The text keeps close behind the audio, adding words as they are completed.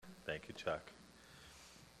Thank you, Chuck.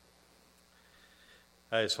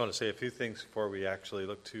 I just want to say a few things before we actually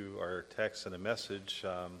look to our text and a message.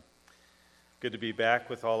 Good to be back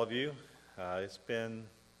with all of you. It's been,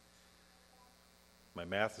 my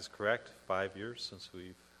math is correct, 5 years since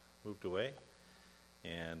we've moved away.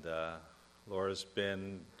 And Laura's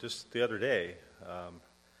been, just the other day,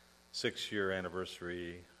 6-year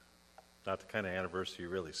anniversary, not the kind of anniversary you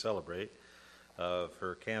really celebrate, of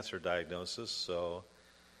her cancer diagnosis.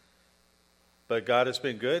 But God has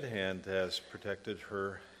been good and has protected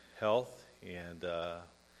her health and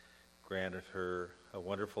granted her a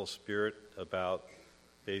wonderful spirit about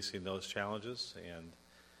facing those challenges. And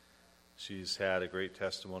she's had a great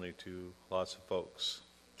testimony to lots of folks.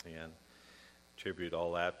 And attribute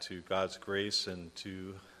all that to God's grace and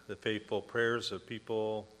to the faithful prayers of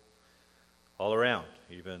people all around,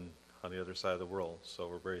 even on the other side of the world. So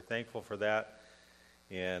we're very thankful for that.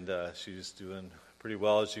 And she's doing pretty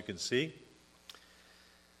well, as you can see.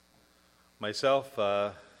 Myself,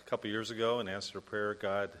 a couple years ago, in answer to prayer,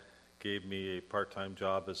 God gave me a part-time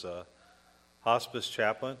job as a hospice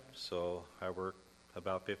chaplain. So I work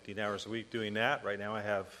about 15 hours a week doing that. Right now we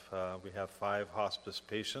have 5 hospice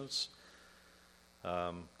patients.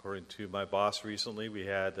 According to my boss recently, we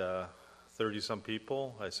had 30-some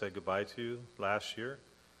people I said goodbye to last year.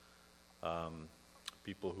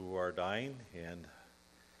 People who are dying. And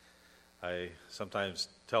I sometimes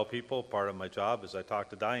tell people part of my job is I talk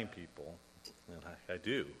to dying people. And I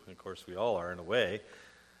do. Of course, we all are in a way.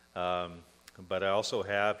 But I also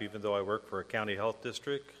have, even though I work for a county health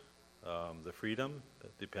district, the freedom,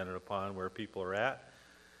 dependent upon where people are at,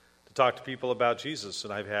 to talk to people about Jesus.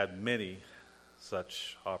 And I've had many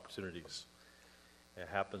such opportunities. It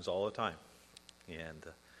happens all the time. And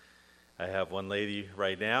I have one lady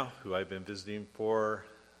right now who I've been visiting for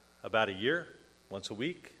about a year, once a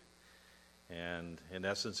week. And in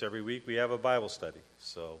essence, every week we have a Bible study.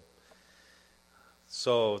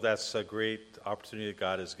 So that's a great opportunity that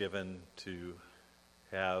God has given to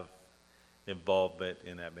have involvement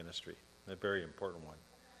in that ministry. A very important one.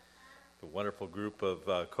 A wonderful group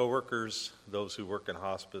of co-workers. Those who work in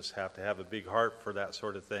hospice have to have a big heart for that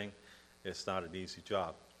sort of thing. It's not an easy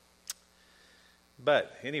job.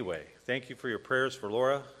 But anyway, thank you for your prayers for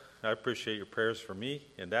Laura. I appreciate your prayers for me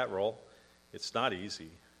in that role. It's not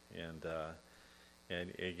easy, and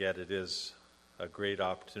yet it is a great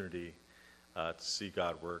opportunity to see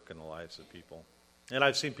God work in the lives of people. And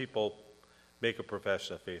I've seen people make a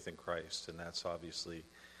profession of faith in Christ, and that's obviously,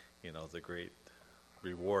 the great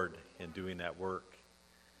reward in doing that work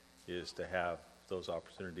is to have those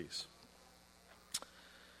opportunities.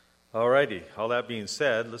 Alrighty, all that being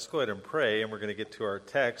said, let's go ahead and pray, and we're going to get to our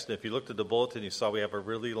text. And if you looked at the bulletin, you saw we have a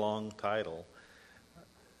really long title.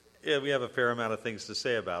 Yeah, we have a fair amount of things to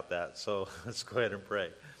say about that, so let's go ahead and pray.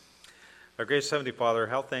 Our gracious Heavenly Father,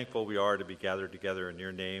 how thankful we are to be gathered together in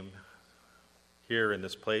your name here in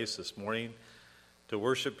this place this morning to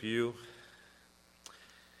worship you,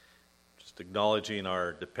 just acknowledging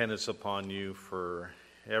our dependence upon you for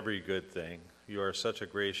every good thing. You are such a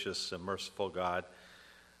gracious and merciful God,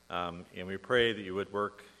 and we pray that you would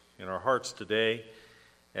work in our hearts today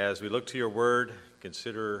as we look to your word,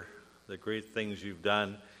 consider the great things you've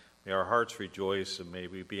done. May our hearts rejoice, and may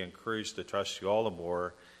we be encouraged to trust you all the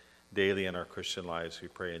more daily in our Christian lives. We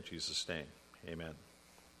pray in Jesus' name. Amen.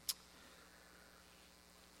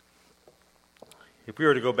 If we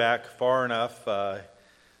were to go back far enough,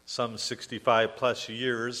 some 65 plus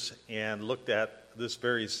years, and looked at this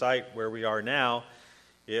very site where we are now,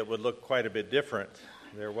 it would look quite a bit different.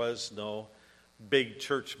 There was no big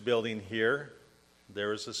church building here. There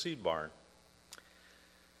was a seed barn.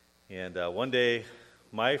 And one day,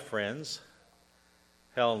 my friends,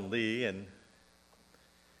 Helen Lee and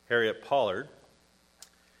Harriet Pollard,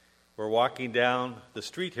 were walking down the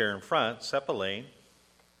street here in front, Seppa Lane,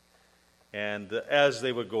 and as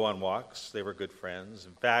they would go on walks, they were good friends.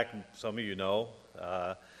 In fact, some of you know,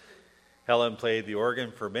 Helen played the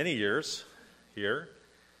organ for many years here.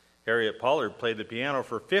 Harriet Pollard played the piano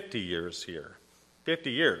for 50 years here.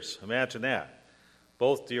 50 years, imagine that.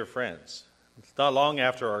 Both dear friends. It's not long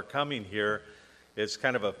after our coming here, it's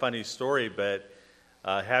kind of a funny story, but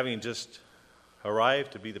having just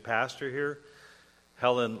arrived to be the pastor here,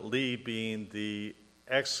 Helen Lee, being the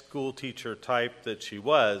ex-school teacher type that she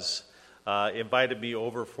was, invited me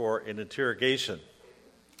over for an interrogation.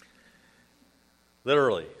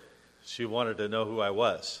 Literally, she wanted to know who I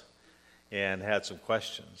was and had some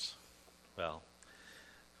questions. Well,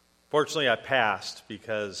 fortunately I passed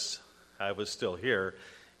because I was still here,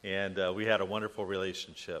 and we had a wonderful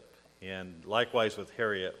relationship. And likewise with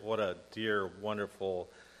Harriet, what a dear, wonderful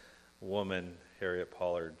woman Harriet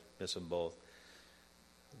Pollard, miss them both.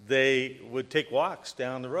 They would take walks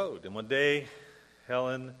down the road. And one day,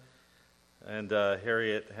 Helen and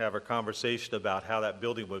Harriet have a conversation about how that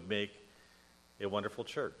building would make a wonderful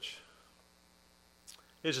church.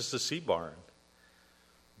 It's just a seed barn.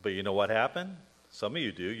 But you know what happened? Some of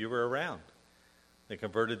you do. You were around. They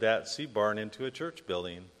converted that seed barn into a church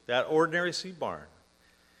building, that ordinary seed barn.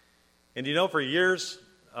 And you know, for years,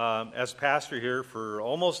 as pastor here for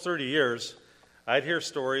almost 30 years, I'd hear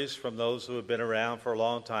stories from those who have been around for a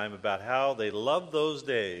long time about how they loved those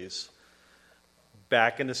days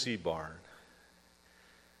back in the seed barn.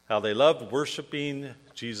 How they loved worshiping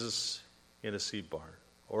Jesus in a seed barn,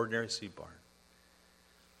 ordinary seed barn.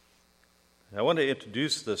 And I want to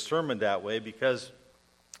introduce the sermon that way because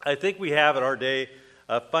I think we have in our day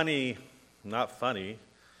a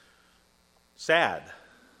sad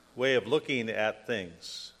way of looking at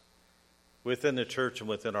things within the church and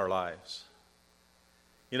within our lives.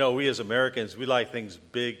 You know, we as Americans, we like things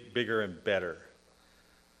big, bigger, and better,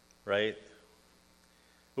 right?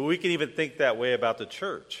 But we can even think that way about the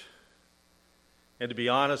church. And to be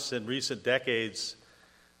honest, in recent decades,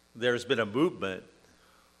 there's been a movement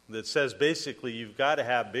that says basically you've got to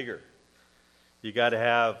have bigger. You got to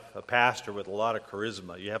have a pastor with a lot of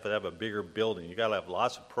charisma. You have to have a bigger building. You got to have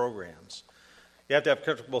lots of programs. You have to have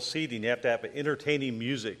comfortable seating. You have to have entertaining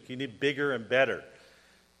music. You need bigger and better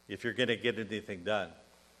if you're going to get anything done.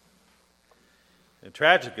 And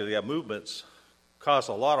tragically, that movement's caused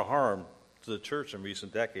a lot of harm to the church in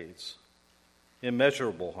recent decades.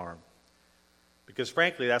 Immeasurable harm. Because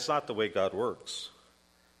frankly, that's not the way God works.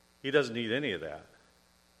 He doesn't need any of that.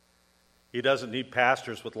 He doesn't need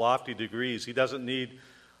pastors with lofty degrees. He doesn't need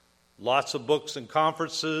lots of books and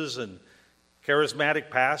conferences and charismatic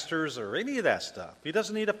pastors or any of that stuff. He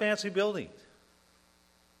doesn't need a fancy building.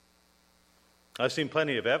 I've seen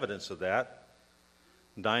plenty of evidence of that.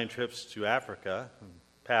 9 trips to Africa,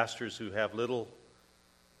 pastors who have little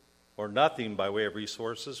or nothing by way of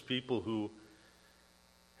resources, people who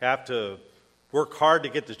have to work hard to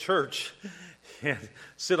get to church and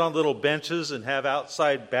sit on little benches and have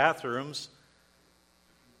outside bathrooms.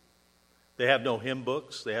 They have no hymn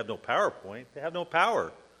books. They have no PowerPoint. They have no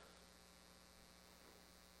power.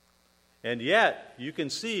 And yet, you can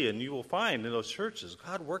see and you will find in those churches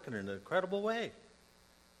God working in an incredible way.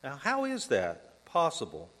 Now, how is that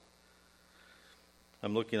possible?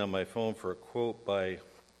 I'm looking on my phone for a quote by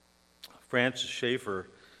Francis Schaeffer,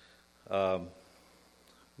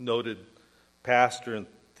 noted pastor and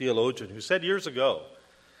theologian, who said years ago,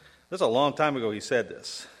 this is a long time ago he said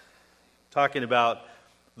this, talking about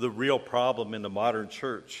the real problem in the modern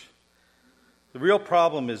church. The real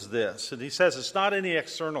problem is this, and he says it's not any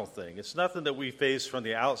external thing. It's nothing that we face from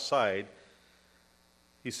the outside.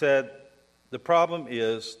 He said, the problem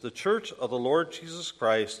is the church of the Lord Jesus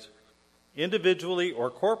Christ, individually or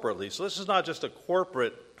corporately. So this is not just a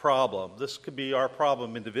corporate problem. This could be our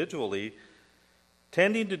problem individually,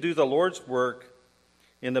 tending to do the Lord's work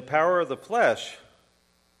in the power of the flesh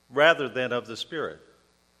rather than of the Spirit.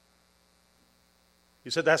 He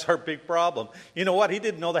said that's our big problem. You know what? He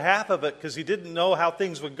didn't know the half of it because he didn't know how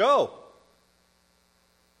things would go.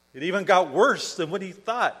 It even got worse than what he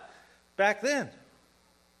thought back then.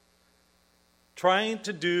 Trying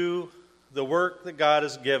to do the work that God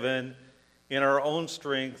has given in our own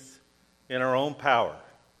strength, in our own power.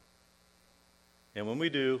 And when we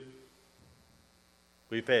do,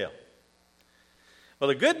 we fail. Well,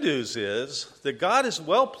 the good news is that God is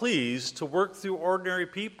well pleased to work through ordinary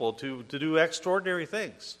people to do extraordinary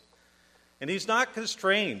things. And He's not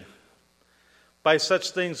constrained by such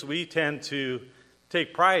things we tend to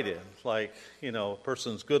take pride in, like, a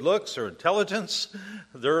person's good looks or intelligence,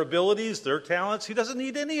 their abilities, their talents. He doesn't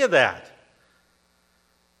need any of that.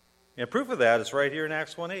 And proof of that is right here in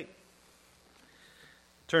Acts 1:8.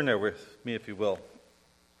 Turn there with me, if you will,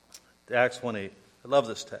 to Acts 1:8. I love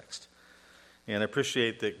this text. And I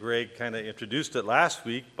appreciate that Greg kind of introduced it last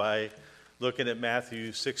week by looking at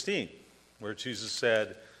Matthew 16, where Jesus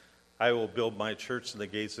said, I will build my church and the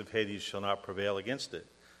gates of Hades shall not prevail against it.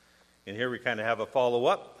 And here we kind of have a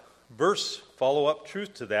follow-up verse, follow-up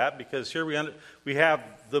truth to that, because here we have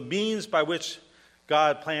the means by which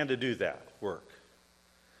God planned to do that work.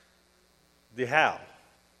 The how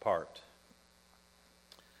part.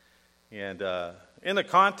 And in the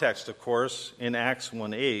context, of course, in Acts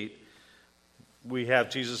 1:8, we have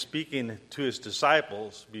Jesus speaking to his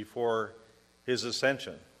disciples before his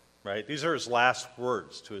ascension, right? These are his last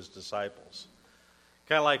words to his disciples.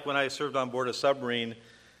 Kind of like when I served on board a submarine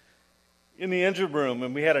in the engine room,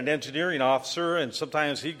 and we had an engineering officer, and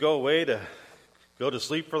sometimes he'd go away to go to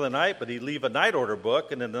sleep for the night, but he'd leave a night order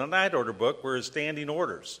book, and in the night order book were his standing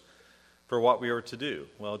orders for what we were to do.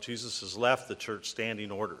 Well, Jesus has left the church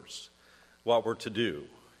standing orders, what we're to do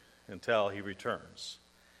until he returns.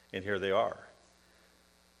 And here they are.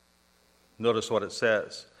 Notice what it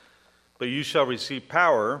says. But you shall receive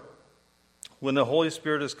power when the Holy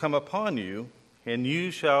Spirit has come upon you, and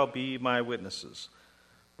you shall be my witnesses,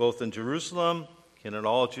 both in Jerusalem and in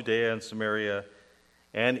all Judea and Samaria,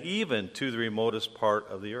 and even to the remotest part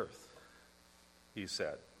of the earth, he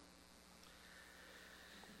said.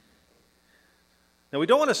 Now, we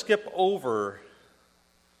don't want to skip over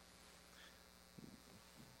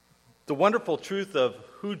the wonderful truth of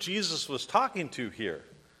who Jesus was talking to here.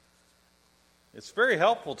 It's very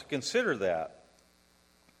helpful to consider that.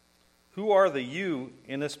 Who are the you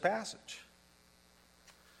in this passage?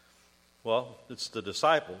 Well, it's the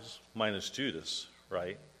disciples minus Judas,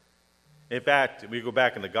 right? In fact, if we go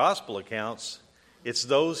back in the gospel accounts, it's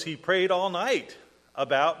those he prayed all night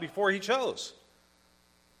about before he chose.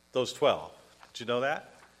 Those 12. Did you know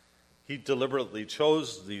that? He deliberately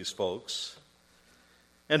chose these folks.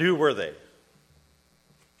 And who were they?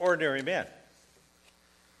 Ordinary men.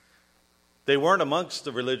 They weren't amongst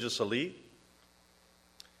the religious elite.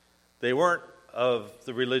 They weren't of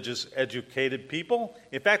the religious educated people.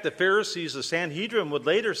 In fact, the Pharisees, the Sanhedrin, would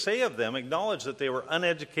later say of them, acknowledge that they were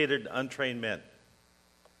uneducated, untrained men.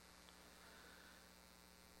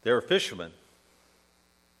 They were fishermen,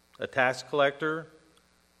 a tax collector,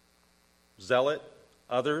 zealot,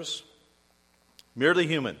 others, merely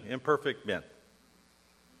human, imperfect men.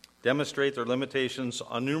 Demonstrate their limitations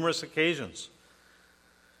on numerous occasions.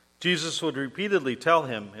 Jesus would repeatedly tell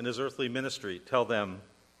him in his earthly ministry, tell them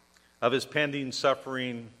of his pending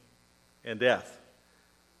suffering and death.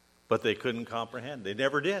 But they couldn't comprehend. They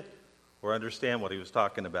never did or understand what he was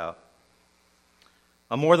talking about.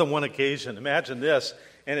 On more than one occasion, imagine this,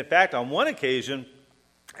 and in fact, on one occasion,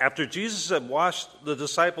 after Jesus had washed the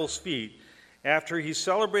disciples' feet, after he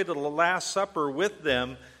celebrated the Last Supper with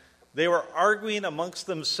them, they were arguing amongst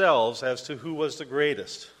themselves as to who was the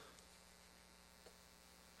greatest.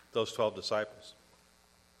 Those 12 disciples.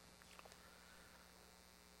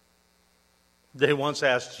 They once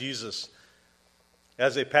asked Jesus,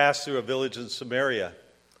 as they passed through a village in Samaria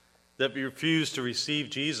that refused to receive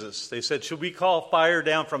Jesus, they said, should we call fire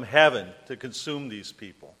down from heaven to consume these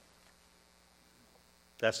people?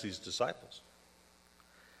 That's these disciples.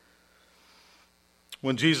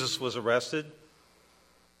 When Jesus was arrested,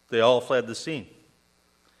 they all fled the scene.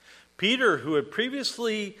 Peter, who had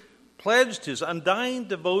previously pledged his undying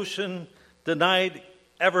devotion, denied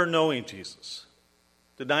ever knowing Jesus.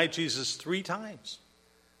 Denied Jesus 3 times.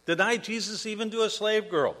 Denied Jesus even to a slave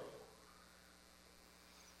girl.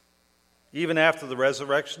 Even after the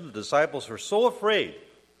resurrection, the disciples were so afraid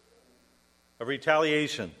of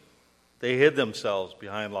retaliation, they hid themselves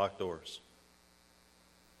behind locked doors.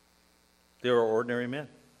 They were ordinary men.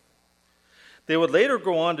 They would later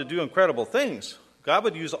go on to do incredible things. God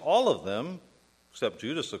would use all of them, except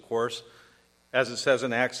Judas, of course, as it says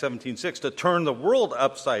in Acts 17:6, to turn the world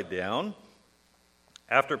upside down.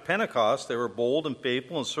 After Pentecost, they were bold and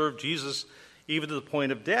faithful and served Jesus even to the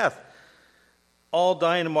point of death, all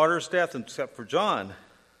dying a martyr's death except for John.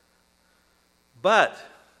 But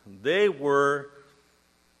they were,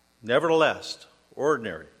 nevertheless,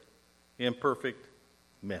 ordinary, imperfect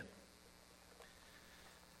men.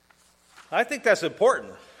 I think that's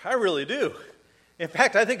important. I really do. In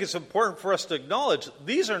fact, I think it's important for us to acknowledge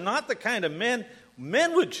these are not the kind of men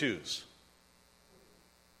would choose.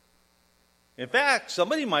 In fact,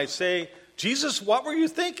 somebody might say, Jesus, what were you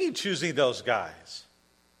thinking choosing those guys?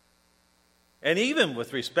 And even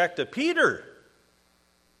with respect to Peter,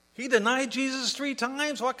 he denied Jesus 3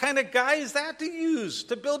 times. What kind of guy is that to use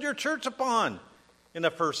to build your church upon in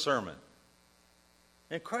the first sermon?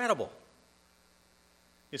 Incredible.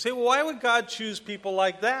 You say, well, why would God choose people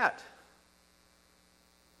like that?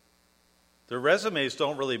 Their resumes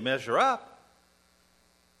don't really measure up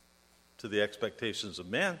to the expectations of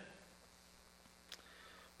men.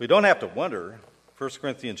 We don't have to wonder. 1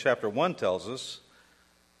 Corinthians chapter 1 tells us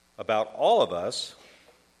about all of us.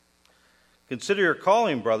 Consider your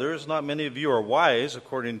calling, brothers. Not many of you are wise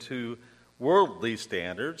according to worldly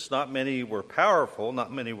standards. Not many were powerful.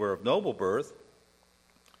 Not many were of noble birth.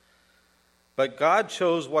 But God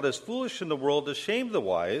chose what is foolish in the world to shame the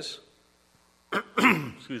wise.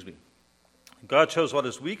 Excuse me. God chose what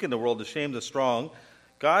is weak in the world to shame the strong.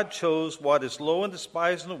 God chose what is low and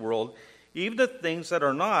despised in the world, even the things that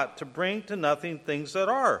are not, to bring to nothing things that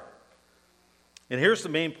are. And here's the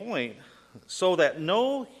main point. So that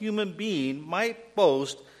no human being might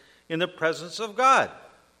boast in the presence of God.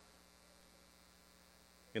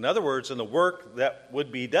 In other words, in the work that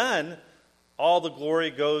would be done, all the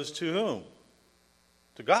glory goes to whom?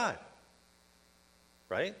 To God.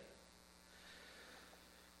 Right?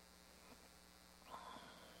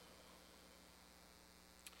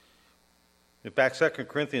 In fact, 2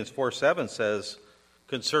 Corinthians 4:7 says,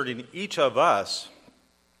 concerning each of us,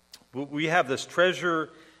 we have this treasure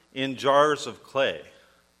in jars of clay.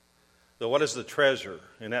 So what is the treasure?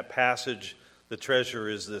 In that passage, the treasure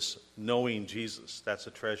is this knowing Jesus. That's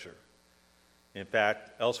a treasure. In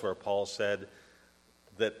fact, elsewhere Paul said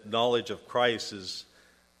that knowledge of Christ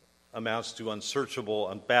amounts to unsearchable,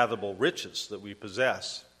 unfathomable riches that we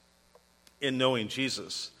possess in knowing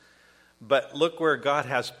Jesus. But look where God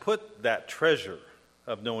has put that treasure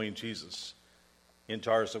of knowing Jesus, in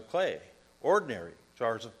jars of clay, ordinary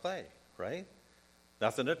jars of clay, right?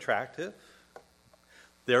 Nothing attractive.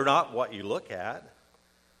 They're not what you look at.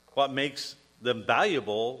 What makes them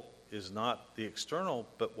valuable is not the external,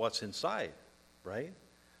 but what's inside, right?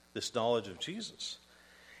 This knowledge of Jesus.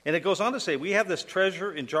 And it goes on to say, we have this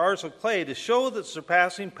treasure in jars of clay to show that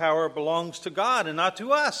surpassing power belongs to God and not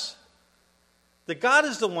to us. That God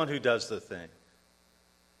is the one who does the thing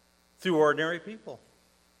through ordinary people.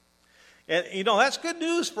 And, that's good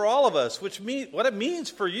news for all of us, what it means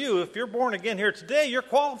for you, if you're born again here today, you're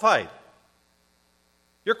qualified.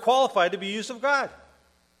 You're qualified to be used of God.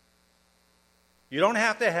 You don't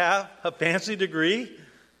have to have a fancy degree.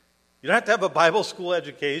 You don't have to have a Bible school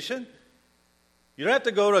education. You don't have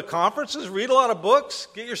to go to conferences, read a lot of books,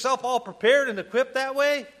 get yourself all prepared and equipped that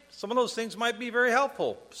way. Some of those things might be very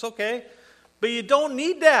helpful. It's okay. But you don't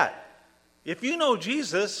need that. If you know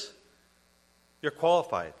Jesus, you're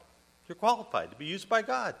qualified. You're qualified to be used by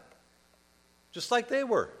God, just like they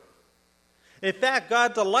were. In fact,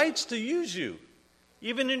 God delights to use you,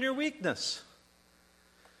 even in your weakness.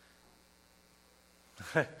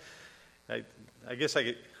 I guess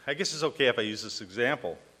it's okay if I use this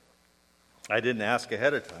example. I didn't ask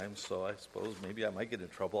ahead of time, so I suppose maybe I might get in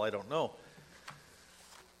trouble. I don't know.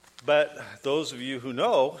 But those of you who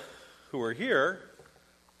know, who were here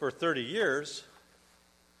for 30 years,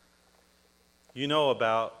 you know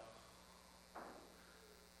about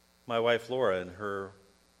my wife Laura and her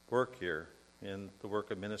work here in the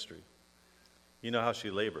work of ministry. You know how she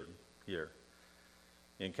labored here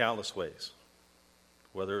in countless ways.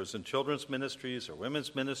 Whether it was in children's ministries or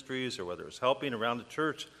women's ministries, or whether it was helping around the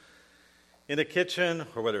church in the kitchen,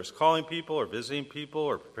 or whether it was calling people or visiting people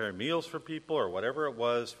or preparing meals for people or whatever it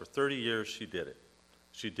was, for 30 years she did it.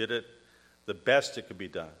 She did it the best it could be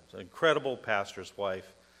done. It's an incredible pastor's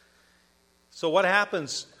wife. So what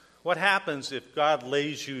happens if God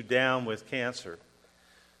lays you down with cancer?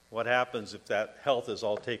 What happens if that health is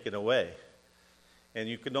all taken away and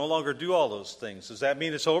you can no longer do all those things? Does that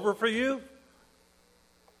mean it's over for you?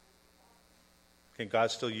 Can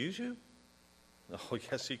God still use you? Oh,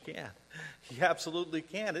 yes, He can. He absolutely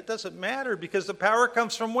can. It doesn't matter, because the power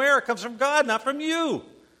comes from where? It comes from God, not from you.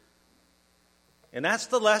 And that's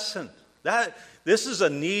the lesson. This is a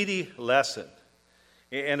needy lesson.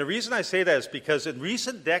 And the reason I say that is because in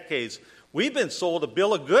recent decades, we've been sold a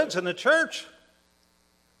bill of goods in the church.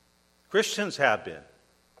 Christians have been.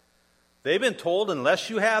 They've been told, unless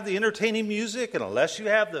you have the entertaining music, and unless you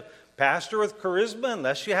have the pastor with charisma,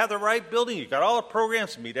 unless you have the right building, you've got all the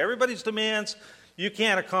programs to meet everybody's demands, you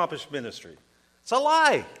can't accomplish ministry. It's a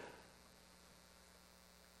lie.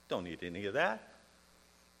 Don't need any of that.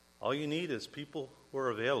 All you need is people who are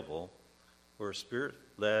available, who are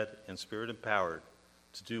Spirit-led and Spirit-empowered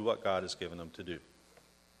to do what God has given them to do.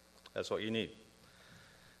 That's what you need.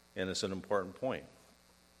 And it's an important point.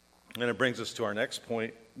 And it brings us to our next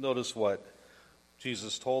point. Notice what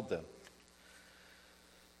Jesus told them.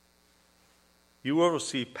 You will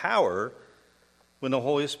receive power when the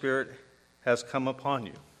Holy Spirit has come upon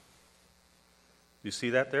you. You see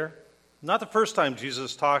that there? Not the first time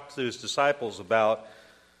Jesus talked to his disciples about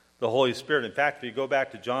the Holy Spirit. In fact, if you go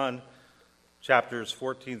back to John chapters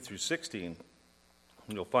 14 through 16,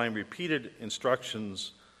 you'll find repeated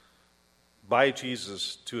instructions by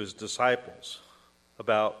Jesus to his disciples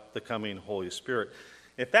about the coming Holy Spirit.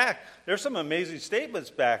 In fact, there's some amazing statements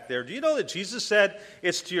back there. Do you know that Jesus said,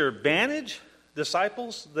 it's to your advantage,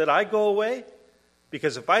 disciples, that I go away?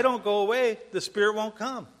 Because if I don't go away, the Spirit won't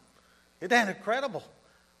come. Isn't that incredible?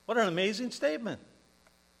 What an amazing statement.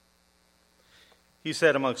 He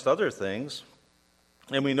said, amongst other things,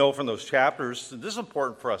 and we know from those chapters, and this is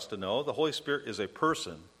important for us to know, the Holy Spirit is a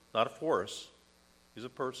person, not a force. He's a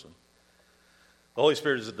person. The Holy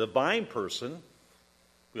Spirit is a divine person.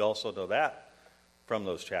 We also know that from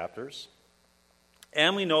those chapters.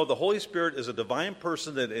 And we know the Holy Spirit is a divine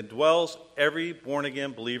person that indwells every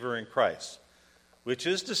born-again believer in Christ. which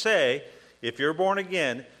is to say, if you're born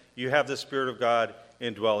again, you have the Spirit of God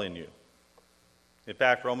indwelling you. In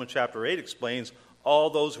fact, Romans chapter 8 explains all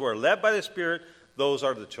those who are led by the Spirit, those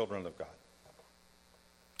are the children of God.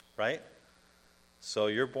 Right? So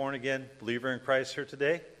you're born again, believer in Christ here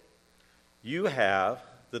today. You have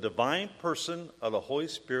the divine person of the Holy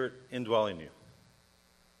Spirit indwelling you.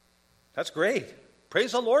 That's great.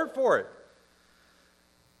 Praise the Lord for it.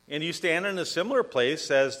 And you stand in a similar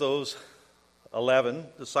place as those 11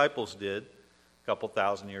 disciples did a couple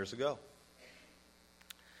thousand years ago.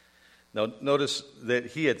 Now, notice that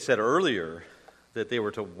he had said earlier that they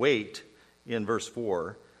were to wait, in verse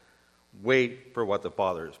 4, wait for what the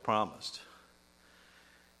Father has promised.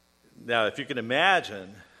 Now, if you can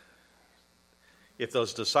imagine, if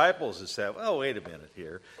those disciples had said, well, wait a minute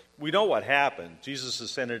here. We know what happened. Jesus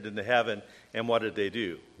ascended into heaven, and what did they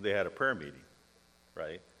do? They had a prayer meeting,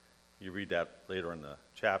 right? You read that later in the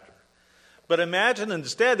chapter. But imagine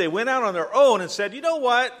instead they went out on their own and said, you know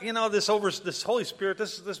what? You know, this Holy Spirit,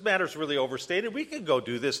 this matter's really overstated. We can go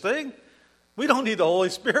do this thing. We don't need the Holy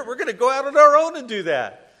Spirit. We're going to go out on our own and do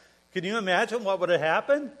that. Can you imagine what would have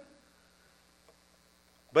happened?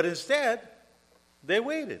 But instead, they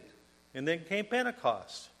waited. And then came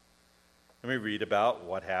Pentecost. And we read about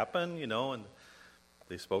what happened, you know, and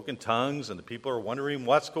they spoke in tongues, and the people are wondering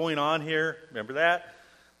what's going on here. Remember that?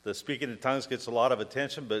 The speaking in tongues gets a lot of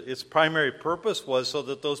attention, but its primary purpose was so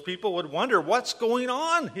that those people would wonder what's going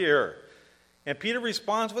on here. And Peter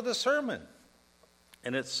responds with a sermon.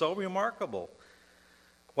 And it's so remarkable.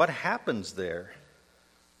 What happens there?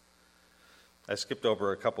 I skipped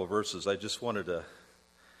over a couple of verses. I just wanted to,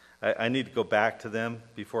 I need to go back to them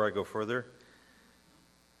before I go further.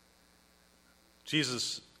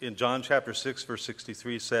 Jesus, in John chapter 6, verse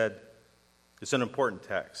 63, said, it's an important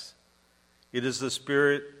text. It is the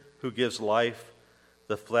Spirit who gives life.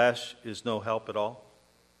 The flesh is no help at all.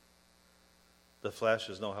 The flesh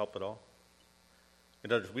is no help at all.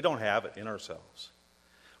 In other words, we don't have it in ourselves.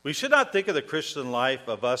 We should not think of the Christian life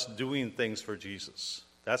of us doing things for Jesus.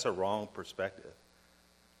 That's a wrong perspective.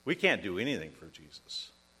 We can't do anything for Jesus.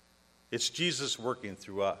 It's Jesus working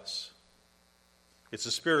through us. It's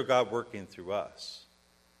the Spirit of God working through us.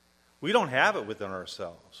 We don't have it within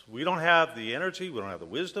ourselves. We don't have the energy, we don't have the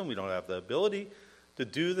wisdom, we don't have the ability to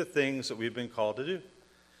do the things that we've been called to do.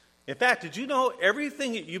 In fact, did you know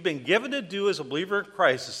everything that you've been given to do as a believer in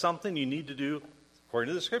Christ is something you need to do, according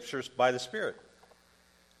to the Scriptures, by the Spirit?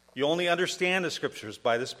 You only understand the Scriptures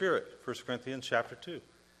by the Spirit, 1 Corinthians chapter 2.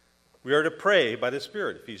 We are to pray by the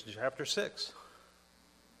Spirit, Ephesians chapter 6.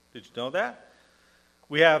 Did you know that?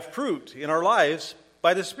 We have fruit in our lives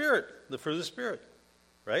by the Spirit, the fruit of the Spirit,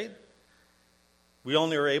 right? We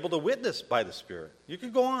only are able to witness by the Spirit. You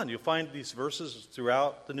can go on. You'll find these verses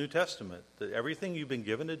throughout the New Testament that everything you've been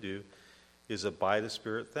given to do is a by the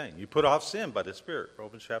Spirit thing. You put off sin by the Spirit,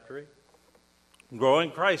 Romans chapter 8. Grow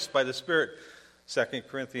in Christ by the Spirit, 2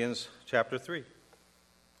 Corinthians chapter 3.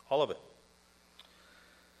 All of it.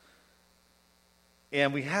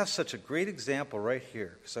 And we have such a great example right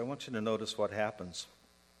here, because I want you to notice what happens.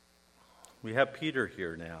 We have Peter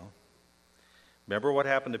here now. Remember what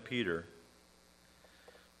happened to Peter?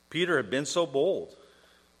 Peter had been so bold,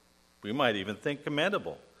 we might even think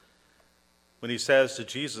commendable, when he says to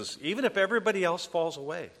Jesus, even if everybody else falls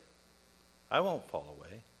away, I won't fall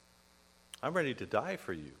away. I'm ready to die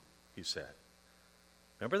for you, he said.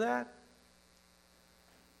 Remember that?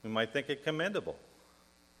 We might think it commendable.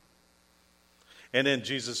 And then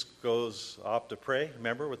Jesus goes off to pray,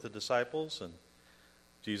 remember, with the disciples, and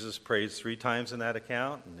Jesus prays 3 times in that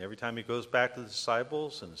account, and every time he goes back to the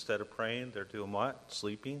disciples, and instead of praying, they're doing what?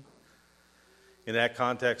 Sleeping. In that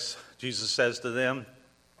context, Jesus says to them,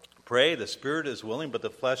 pray, the spirit is willing, but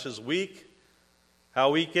the flesh is weak.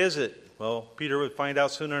 How weak is it? Well, Peter would find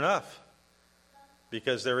out soon enough,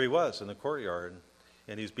 because there he was in the courtyard,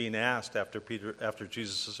 and he's being asked after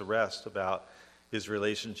Jesus' arrest about his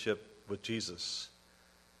relationship with Jesus.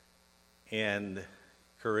 And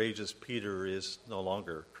courageous Peter is no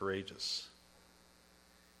longer courageous.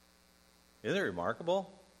 Isn't it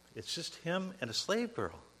remarkable? It's just him and a slave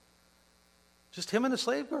girl. Just him and a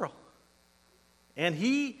slave girl. And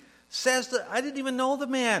he says that, I didn't even know the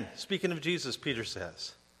man. Speaking of Jesus, Peter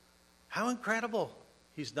says. How incredible.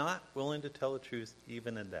 He's not willing to tell the truth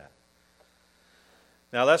even in that.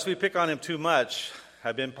 Now, lest we pick on him too much,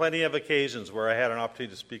 I've been plenty of occasions where I had an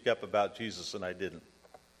opportunity to speak up about Jesus and I didn't.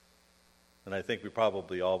 And I think we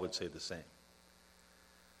probably all would say the same.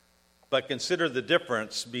 But consider the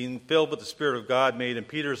difference being filled with the Spirit of God made in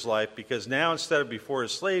Peter's life, because now instead of before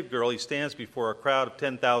his slave girl, he stands before a crowd of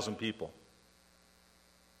 10,000 people.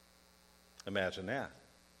 Imagine that.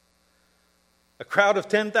 A crowd of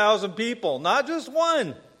 10,000 people, not just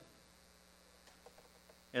one.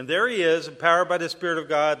 And there he is, empowered by the Spirit of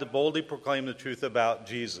God to boldly proclaim the truth about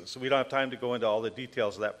Jesus. We don't have time to go into all the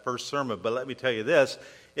details of that first sermon, but let me tell you this.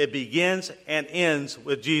 It begins and ends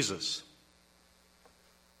with Jesus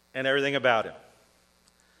and everything about him.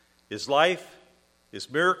 His life, his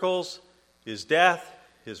miracles, his death,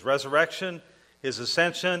 his resurrection, his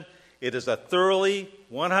ascension. It is a thoroughly,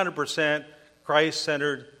 100%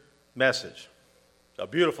 Christ-centered message. A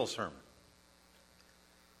beautiful sermon.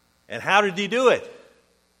 And how did he do it?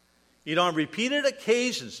 You know, on repeated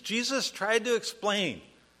occasions, Jesus tried to explain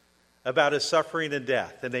about his suffering and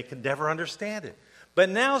death, and they could never understand it. But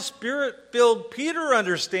now Spirit-filled Peter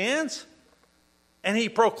understands, and he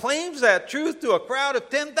proclaims that truth to a crowd of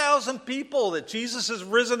 10,000 people that Jesus has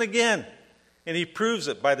risen again, and he proves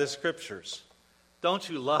it by the Scriptures. Don't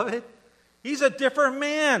you love it? He's a different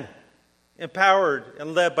man, empowered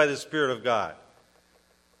and led by the Spirit of God.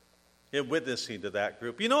 In witnessing to that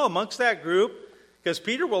group. You know, amongst that group, because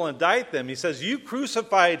Peter will indict them, he says, you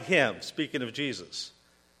crucified him, speaking of Jesus.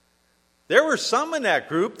 There were some in that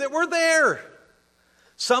group that were there.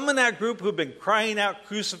 Some in that group who've been crying out,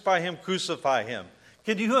 crucify him, crucify him.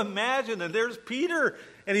 Can you imagine? And there's Peter,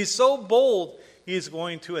 and he's so bold, he's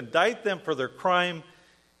going to indict them for their crime,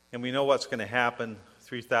 and we know what's going to happen.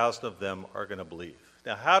 3,000 of them are going to believe.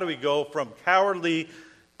 Now, how do we go from cowardly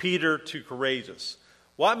Peter to courageous?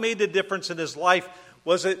 What made the difference in his life?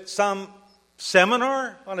 Was it some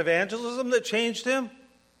seminar on evangelism that changed him?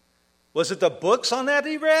 Was it the books on that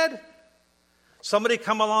he read? Somebody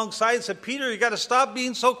come alongside and said, Peter, you got to stop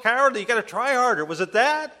being so cowardly. You got to try harder. Was it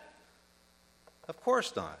that? Of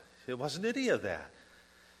course not. It wasn't any of that.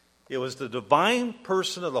 It was the divine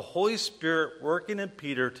person of the Holy Spirit working in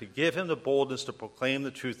Peter to give him the boldness to proclaim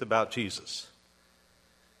the truth about Jesus.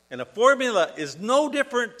 And the formula is no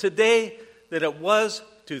different today than it was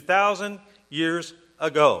 2,000 years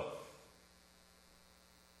ago.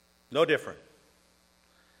 No different.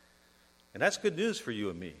 And that's good news for you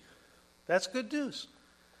and me. That's good news.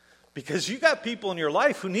 Because you got people in your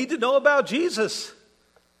life who need to know about Jesus.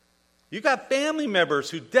 You got family members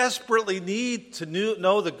who desperately need to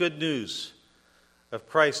know the good news of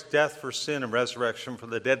Christ's death for sin and resurrection from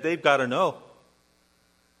the dead. They've got to know.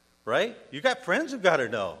 Right? You got friends who've got to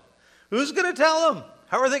know. Who's going to tell them?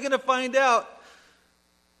 How are they going to find out?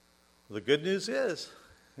 Well, the good news is,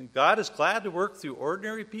 God is glad to work through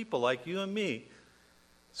ordinary people like you and me,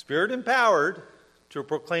 Spirit-empowered, to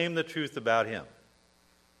proclaim the truth about him.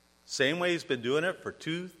 Same way he's been doing it for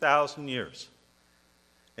 2,000 years.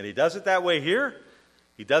 And he does it that way here.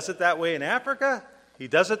 He does it that way in Africa. He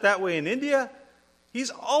does it that way in India. He's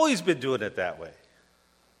always been doing it that way.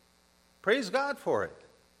 Praise God for it.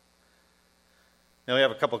 Now we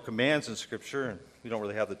have a couple of commands in Scripture, and we don't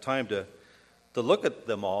really have the time to look at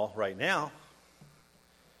them all right now.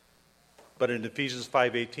 But in Ephesians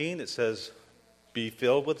 5:18, it says, be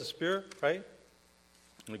filled with the Spirit, right?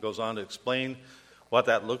 And it goes on to explain what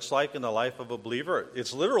that looks like in the life of a believer.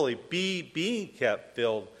 It's literally being kept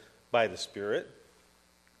filled by the Spirit.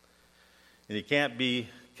 And you can't be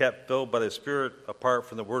kept filled by the Spirit apart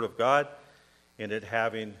from the Word of God and it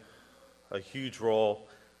having a huge role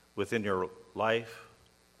within your life.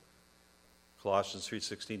 Colossians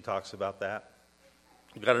 3:16 talks about that.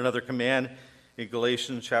 We've got another command in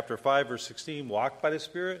Galatians chapter 5, verse 16. Walk by the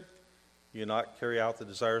Spirit. You not carry out the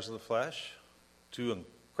desires of the flesh. Two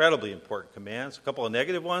incredibly important commands. A couple of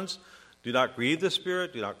negative ones. Do not grieve the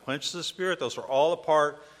Spirit. Do not quench the Spirit. Those are all a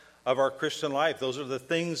part of our Christian life. Those are the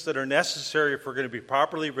things that are necessary if we're going to be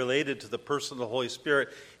properly related to the person of the Holy Spirit.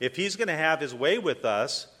 If he's going to have his way with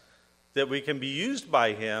us, that we can be used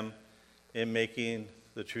by him in making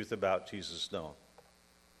the truth about Jesus known.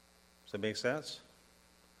 Does that make sense?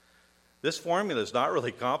 This formula is not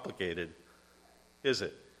really complicated, is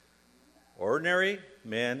it? Ordinary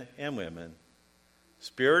men and women,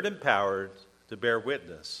 Spirit-empowered to bear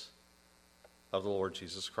witness of the Lord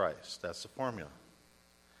Jesus Christ. That's the formula.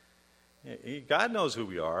 God knows who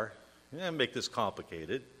we are. You don't make this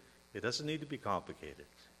complicated. It doesn't need to be complicated.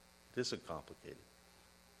 It isn't complicated.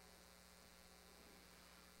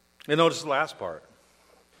 And notice the last part.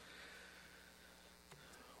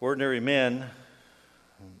 Ordinary men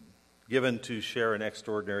given to share an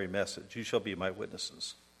extraordinary message. You shall be my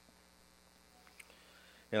witnesses.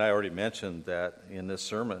 And I already mentioned that in this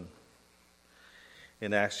sermon.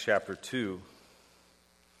 In Acts chapter 2,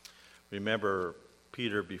 remember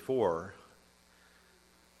Peter before,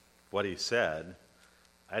 what he said,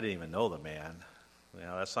 I didn't even know the man. You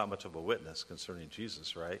know, that's not much of a witness concerning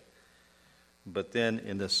Jesus, right? But then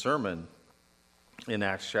in this sermon, in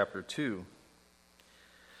Acts chapter 2,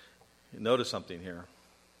 Notice something here.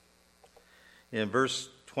 In verse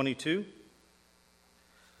 22,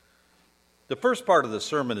 the first part of the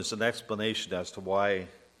sermon is an explanation as to why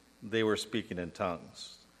they were speaking in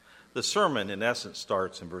tongues. The sermon, in essence,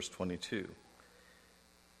 starts in verse 22.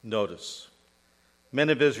 Notice, men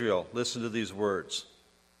of Israel, listen to these words.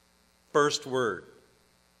 First word.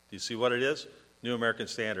 Do you see what it is? New American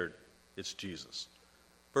Standard. It's Jesus.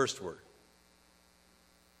 First word.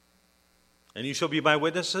 And you shall be my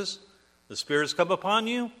witnesses. The Spirit has come upon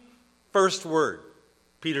you. First word,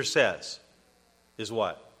 Peter says, is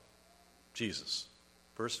what? Jesus.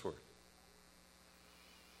 First word.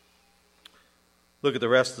 Look at the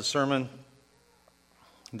rest of the sermon.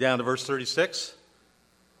 Down to verse 36.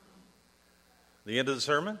 The end of the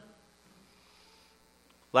sermon.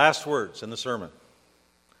 Last words in the sermon.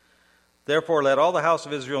 Therefore, let all the house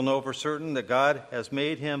of Israel know for certain that God has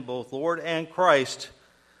made him both Lord and Christ,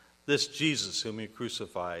 this Jesus whom he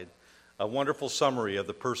crucified. A wonderful summary of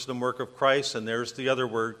the person and work of Christ, and there's the other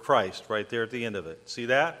word, Christ, right there at the end of it. See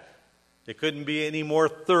that? It couldn't be any more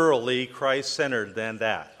thoroughly Christ-centered than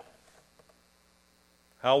that.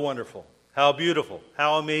 How wonderful, how beautiful,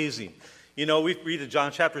 how amazing. You know, we read in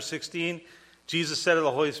John chapter 16, Jesus said to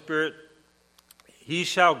the Holy Spirit, he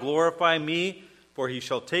shall glorify me, for he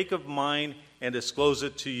shall take of mine and disclose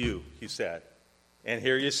it to you, he said. And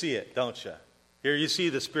here you see it, don't you? Here you see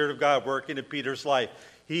the Spirit of God working in Peter's life.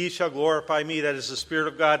 He shall glorify me, that is, the Spirit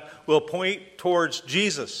of God will point towards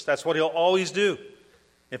Jesus. That's what he'll always do.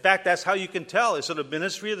 In fact, that's how you can tell. Is it a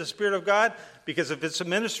ministry of the Spirit of God? Because if it's a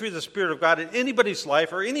ministry of the Spirit of God in anybody's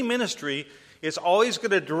life or any ministry, it's always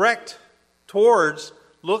going to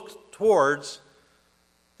look towards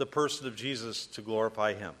the person of Jesus to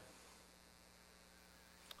glorify him.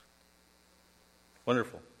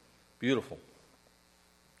 Wonderful. Beautiful.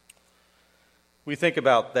 We think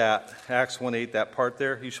about that, Acts 1:8, that part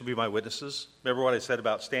there, you shall be my witnesses. Remember what I said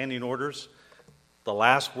about standing orders? The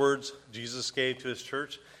last words Jesus gave to his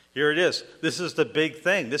church? Here it is. This is the big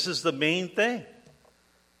thing. This is the main thing.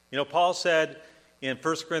 You know, Paul said in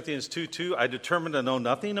 1 Corinthians 2:2, I determined to know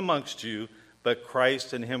nothing amongst you but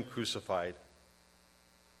Christ and him crucified.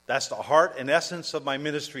 That's the heart and essence of my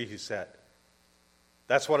ministry, he said.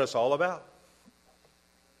 That's what it's all about.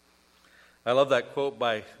 I love that quote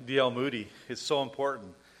by D.L. Moody. It's so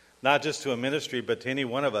important, not just to a ministry, but to any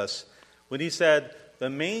one of us. When he said, the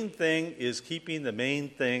main thing is keeping the main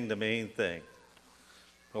thing the main thing.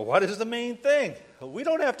 Well, what is the main thing? Well, we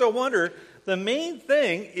don't have to wonder. The main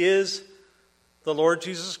thing is the Lord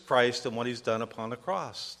Jesus Christ and what he's done upon the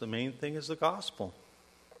cross. The main thing is the gospel.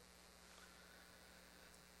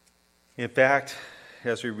 In fact,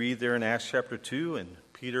 as we read there in Acts chapter 2 and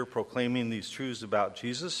Peter proclaiming these truths about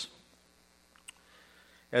Jesus,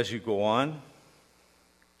 as you go on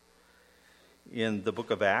in the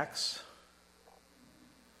book of Acts,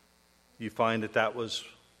 you find that was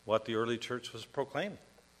what the early church was proclaiming.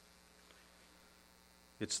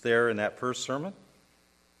 It's there in that first sermon.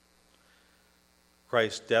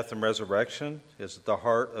 Christ's death and resurrection is at the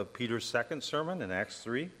heart of Peter's second sermon in Acts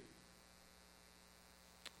 3.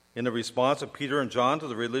 In the response of Peter and John to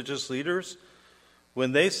the religious leaders,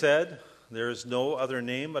 when they said, there is no other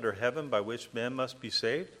name under heaven by which men must be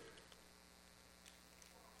saved.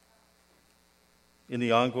 In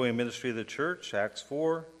the ongoing ministry of the church, Acts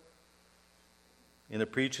 4. In the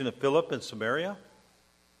preaching of Philip in Samaria,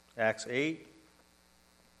 Acts 8.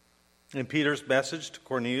 In Peter's message to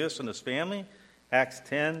Cornelius and his family, Acts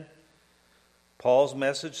 10. Paul's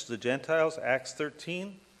message to the Gentiles, Acts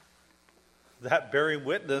 13. That bearing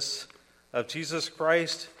witness of Jesus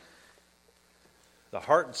Christ, the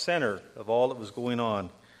heart and center of all that was going on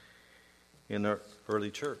in the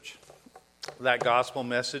early church. That gospel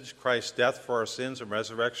message, Christ's death for our sins and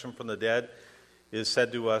resurrection from the dead, is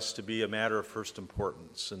said to us to be a matter of first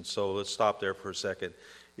importance. And so let's stop there for a second.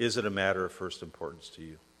 Is it a matter of first importance to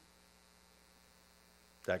you?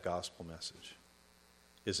 That gospel message.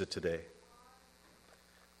 Is it today?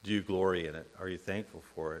 Do you glory in it? Are you thankful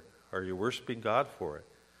for it? Are you worshiping God for it?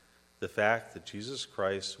 The fact that Jesus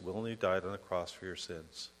Christ willingly died on the cross for your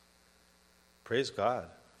sins. Praise God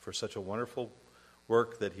for such a wonderful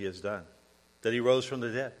work that he has done, that he rose from the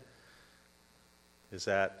dead. Is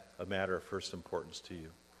that a matter of first importance to you?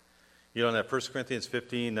 You know, in that 1 Corinthians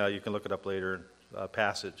 15, you can look it up later,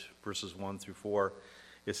 passage, verses 1 through 4,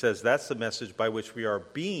 it says that's the message by which we are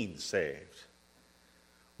being saved.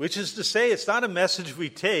 Which is to say, it's not a message we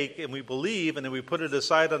take and we believe and then we put it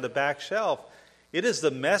aside on the back shelf. It is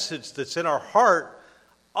the message that's in our heart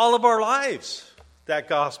all of our lives, that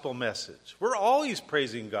gospel message. We're always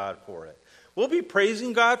praising God for it. We'll be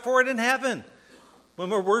praising God for it in heaven when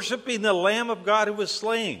we're worshiping the Lamb of God who was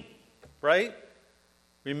slain. right?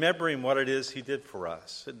 Remembering what it is he did for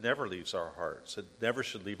us. It never leaves our hearts. It never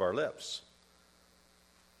should leave our lips.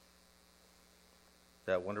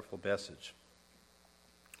 That wonderful message.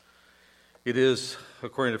 It is,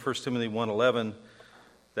 according to 1 Timothy 1:11,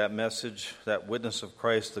 that message, that witness of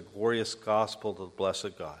Christ, the glorious gospel of the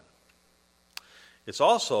blessed God. It's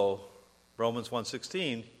also, Romans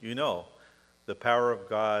 1:16, the power of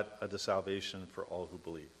God unto salvation for all who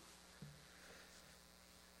believe.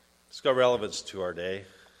 It's got relevance to our day.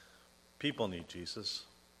 People need Jesus.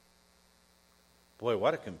 Boy,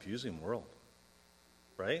 what a confusing world,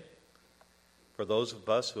 right? For those of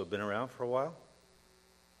us who have been around for a while.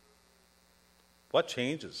 What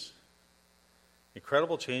changes?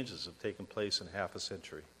 Incredible changes have taken place in half a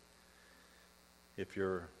century. If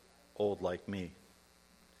you're old like me.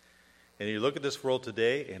 And you look at this world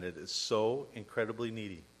today, and it is so incredibly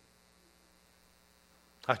needy.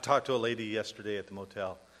 I talked to a lady yesterday at the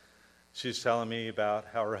motel. She was telling me about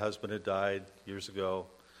how her husband had died years ago,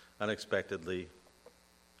 unexpectedly.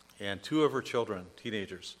 And 2 of her children,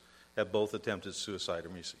 teenagers, have both attempted suicide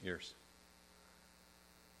in recent years.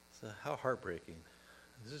 So how heartbreaking.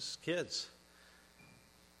 This is kids.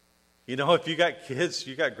 If you got kids,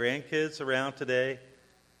 you got grandkids around today,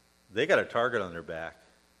 they got a target on their back.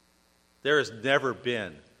 There has never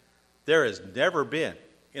been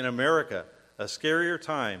in America a scarier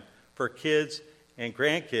time for kids and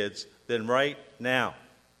grandkids than right now.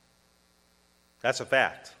 That's a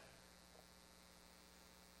fact.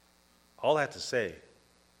 All that to say,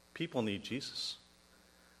 people need Jesus.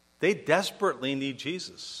 They desperately need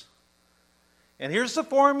Jesus. And here's the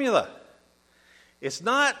formula. It's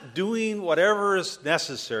not doing whatever is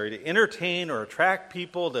necessary to entertain or attract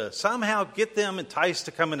people to somehow get them enticed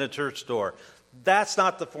to come in the church door. That's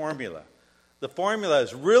not the formula. The formula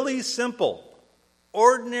is really simple.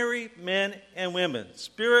 Ordinary men and women,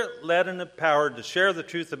 Spirit-led and empowered to share the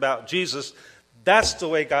truth about Jesus. That's the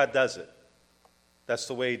way God does it. That's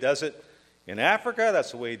the way he does it in Africa.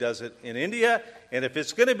 That's the way he does it in India. And if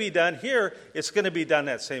it's going to be done here, it's going to be done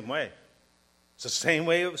that same way. It's the same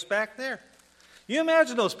way it was back there. You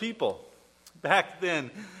imagine those people back then,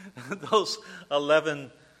 those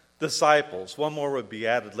 11 disciples. One more would be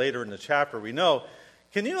added later in the chapter, we know.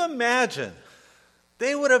 Can you imagine?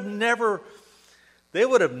 They would have never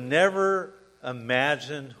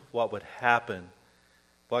imagined what would happen,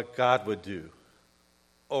 what God would do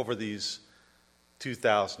over these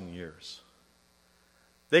 2,000 years.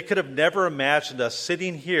 They could have never imagined us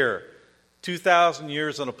sitting here 2,000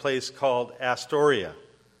 years in a place called Astoria,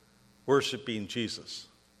 worshiping Jesus,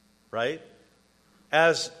 right?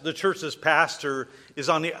 As the church's pastor is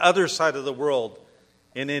on the other side of the world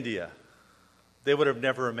in India. They would have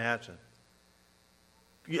never imagined.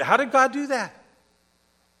 How did God do that?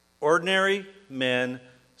 Ordinary men,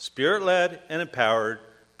 Spirit-led and empowered,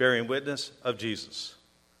 bearing witness of Jesus.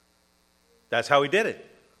 That's how he did it.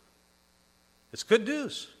 It's good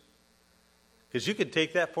news. Because you can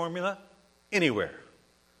take that formula anywhere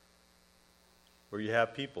where you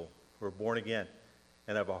have people who are born again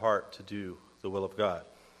and have a heart to do the will of God.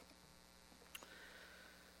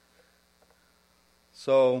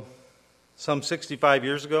 So, some 65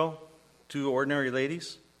 years ago, 2 ordinary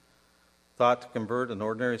ladies thought to convert an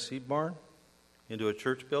ordinary seed barn into a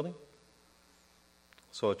church building.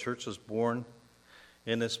 So a church was born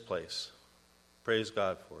in this place. Praise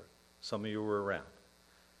God for it. Some of you were around.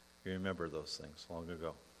 You remember those things long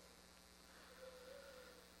ago.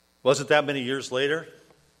 Wasn't that many years later,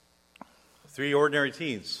 3 ordinary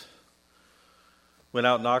teens went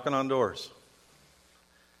out knocking on doors.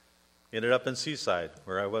 Ended up in Seaside,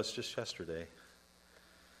 where I was just yesterday.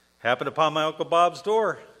 Happened upon my Uncle Bob's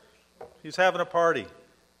door. He's having a party.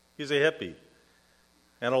 He's a hippie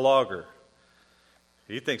and a logger.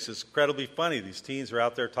 He thinks it's incredibly funny. These teens are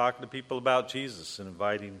out there talking to people about Jesus and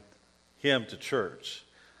inviting him to church.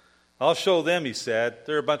 I'll show them, he said.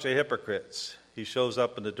 They're a bunch of hypocrites. He shows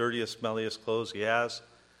up in the dirtiest, smelliest clothes he has,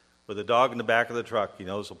 with a dog in the back of the truck he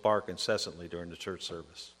knows will bark incessantly during the church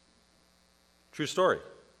service. True story.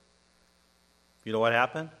 You know what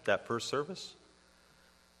happened that first service?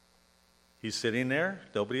 He's sitting there.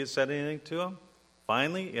 Nobody had said anything to him.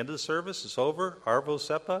 Finally, end of the service, it's over. Arvo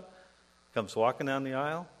Seppa comes walking down the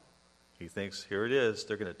aisle. He thinks, here it is.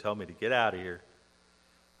 They're going to tell me to get out of here.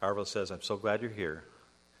 Arvo says, I'm so glad you're here.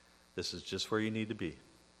 This is just where you need to be.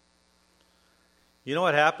 You know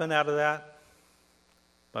what happened out of that?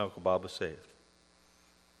 My Uncle Bob was saved.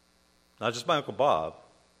 Not just my Uncle Bob.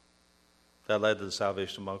 That led to the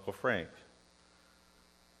salvation of my Uncle Frank.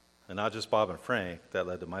 And not just Bob and Frank, that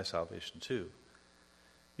led to my salvation too.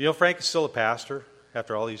 You know, Frank is still a pastor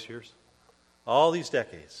after all these years. All these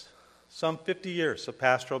decades. some 50 years of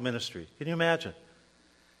pastoral ministry. Can you imagine?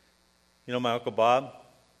 You know, my Uncle Bob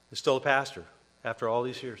is still a pastor after all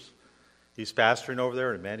these years. He's pastoring over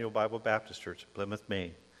there at Emmanuel Bible Baptist Church in Plymouth,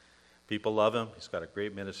 Maine. People love him. He's got a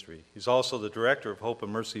great ministry. He's also the director of Hope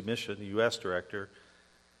and Mercy Mission, the U.S. director,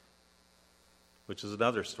 which is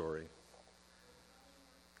another story.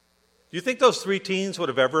 Do you think those three teens would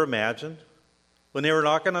have ever imagined, when they were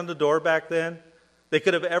knocking on the door back then, they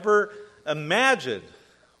could have ever imagined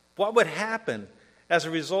what would happen as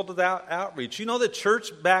a result of that outreach? You know, the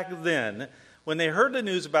church back then, when they heard the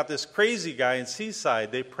news about this crazy guy in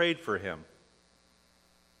Seaside, they prayed for him.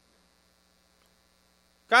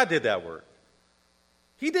 God did that work.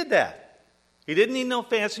 He did that. He didn't need no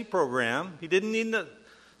fancy program. He didn't need no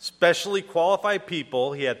specially qualified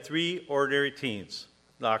people. He had three ordinary teens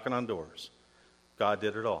knocking on doors. God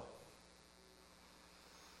did it all.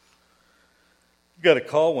 I got a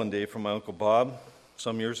call one day from my Uncle Bob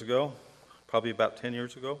some years ago, probably about 10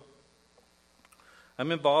 years ago.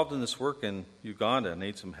 I'm involved in this work in Uganda and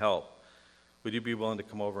need some help. Would you be willing to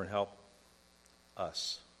come over and help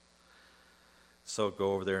us? So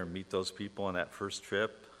go over there and meet those people on that first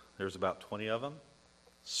trip. There's about 20 of them.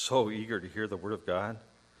 So eager to hear the Word of God.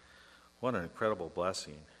 What an incredible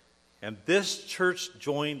blessing. And this church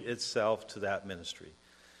joined itself to that ministry,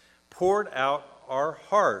 poured out our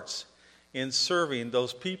hearts in serving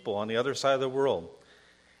those people on the other side of the world.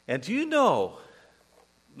 And do you know,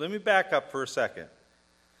 let me back up for a second.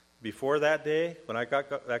 Before that day, when I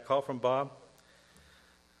got that call from Bob,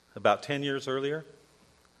 about 10 years earlier,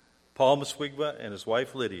 Paul Muswigba and his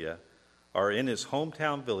wife Lydia are in his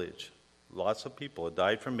hometown village. Lots of people had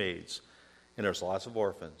died from AIDS, and there's lots of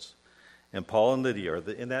orphans. And Paul and Lydia are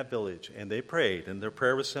in that village, and they prayed, and their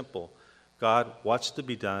prayer was simple. God, what's to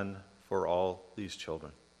be done for all these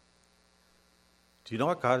children? Do you know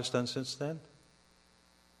what God has done since then?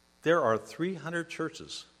 There are 300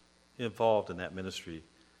 churches involved in that ministry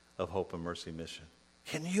of Hope and Mercy Mission.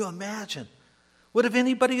 Can you imagine? What if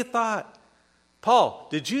anybody thought? Paul,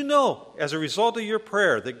 did you know, as a result of your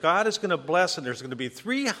prayer, that God is going to bless and there's going to be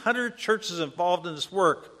 300 churches involved in this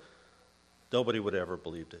work? Nobody would have ever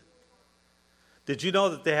believed it. Did you know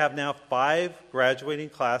that they have now 5 graduating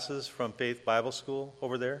classes from Faith Bible School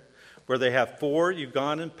over there? Where they have 4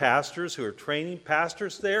 Ugandan pastors who are training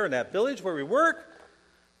pastors there in that village where we work?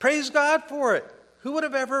 Praise God for it. Who would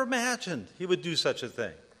have ever imagined he would do such a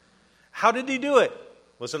thing? How did he do it?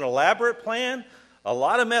 Was it an elaborate plan? A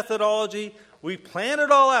lot of methodology? We planned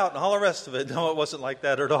it all out and all the rest of it. No, it wasn't like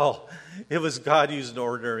that at all. It was God using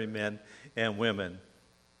ordinary men and women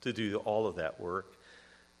to do all of that work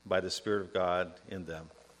by the Spirit of God in them.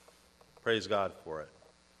 Praise God for it.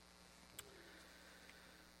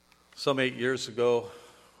 Some 8 years ago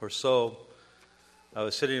or so, I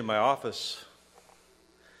was sitting in my office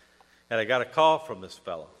and I got a call from this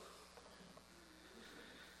fellow.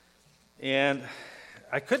 And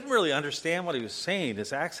I couldn't really understand what he was saying.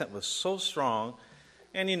 His accent was so strong.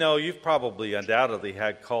 And you know, you've probably undoubtedly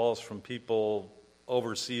had calls from people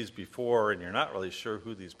overseas before, and you're not really sure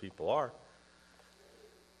who these people are.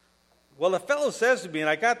 Well, the fellow says to me, and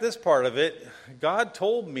I got this part of it, God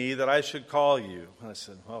told me that I should call you. And I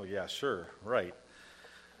said, oh, yeah, sure, right.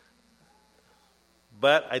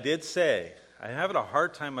 But I did say, I'm having a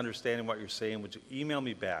hard time understanding what you're saying. Would you email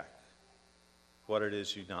me back what it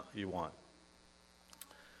is you want?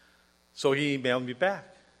 So he emailed me back.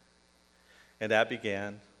 And that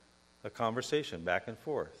began a conversation back and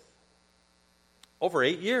forth. Over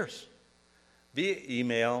 8 years. Via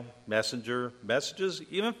email, messenger, messages,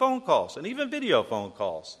 even phone calls, and even video phone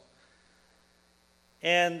calls.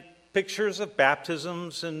 And pictures of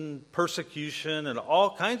baptisms and persecution and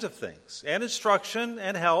all kinds of things. And instruction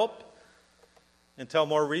and help. Until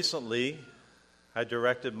more recently, I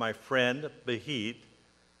directed my friend, Bahit,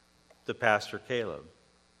 to Pastor Caleb.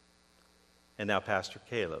 And now Pastor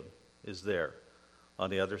Caleb is there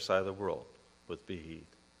on the other side of the world with Bahit.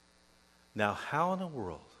 Now, how in the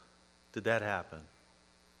world did that happen?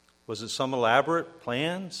 Was it some elaborate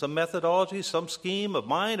plan, some methodology, some scheme of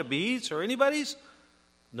mine, of Bahit's, or anybody's?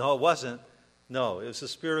 No, it wasn't. No, it was the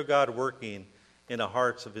Spirit of God working in the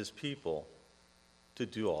hearts of His people to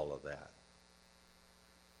do all of that.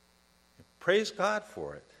 Praise God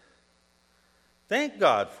for it. Thank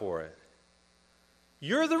God for it.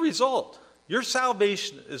 You're the result. Your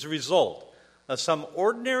salvation is a result of some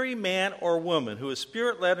ordinary man or woman who is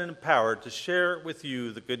Spirit-led and empowered to share with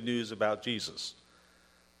you the good news about Jesus.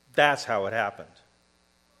 That's how it happened.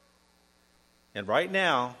 And right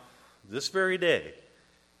now, this very day,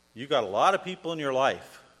 you got a lot of people in your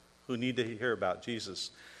life who need to hear about Jesus.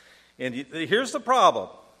 And here's the problem.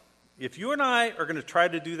 if you and I are going to try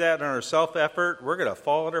to do that in our self-effort, we're going to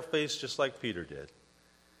fall on our face just like Peter did.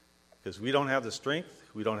 Because we don't have the strength,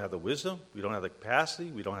 we don't have the wisdom, we don't have the capacity,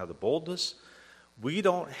 we don't have the boldness. We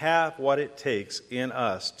don't have what it takes in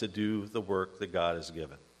us to do the work that God has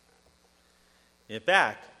given. In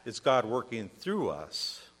fact, it's God working through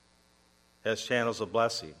us as channels of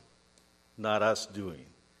blessing, not us doing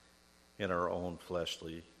in our own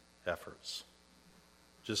fleshly efforts.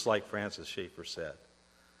 Just like Francis Schaeffer said.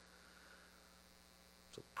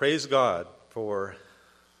 So praise God for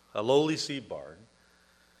a lowly seed barn,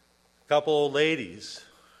 a couple old ladies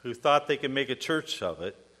who thought they could make a church of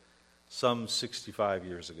it some 65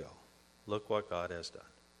 years ago. Look what God has done.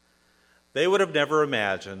 They would have never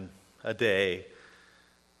imagined a day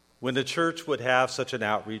when the church would have such an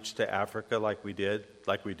outreach to Africa like we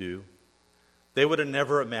do. They would have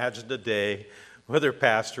never imagined a day where their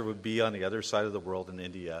pastor would be on the other side of the world in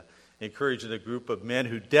India, encouraging a group of men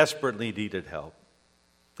who desperately needed help.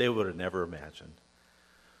 They would have never imagined.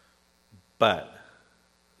 But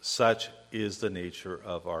such is the nature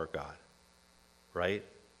of our God, right?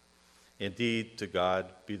 Indeed, to God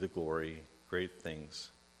be the glory, great things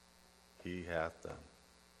he hath done.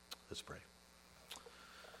 Let's pray.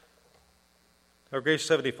 Our gracious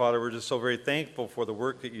Heavenly Father, we're just so very thankful for the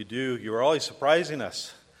work that you do. You are always surprising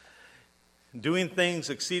us, doing things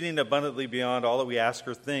exceeding abundantly beyond all that we ask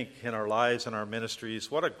or think in our lives and our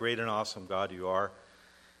ministries. What a great and awesome God you are.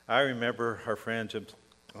 I remember our friend Jim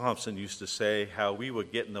Thompson used to say how we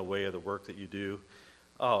would get in the way of the work that you do.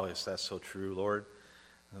 Oh, is that so true, Lord?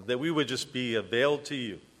 That we would just be availed to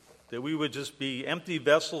you, that we would just be empty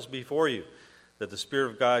vessels before you, that the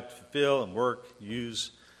Spirit of God could fill and work,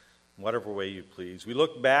 use in whatever way you please. We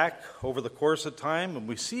look back over the course of time and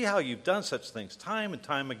we see how you've done such things time and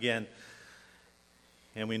time again,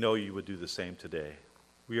 and we know you would do the same today.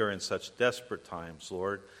 We are in such desperate times,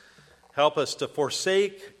 Lord. Help us to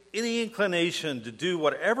forsake any inclination to do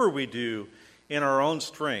whatever we do in our own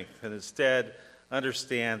strength, and instead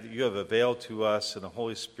understand that you have availed to us in the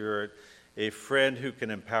Holy Spirit a friend who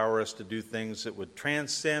can empower us to do things that would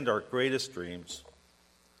transcend our greatest dreams.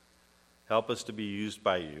 Help us to be used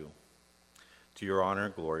by you. To your honor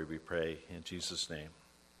and glory we pray in Jesus' name.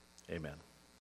 Amen.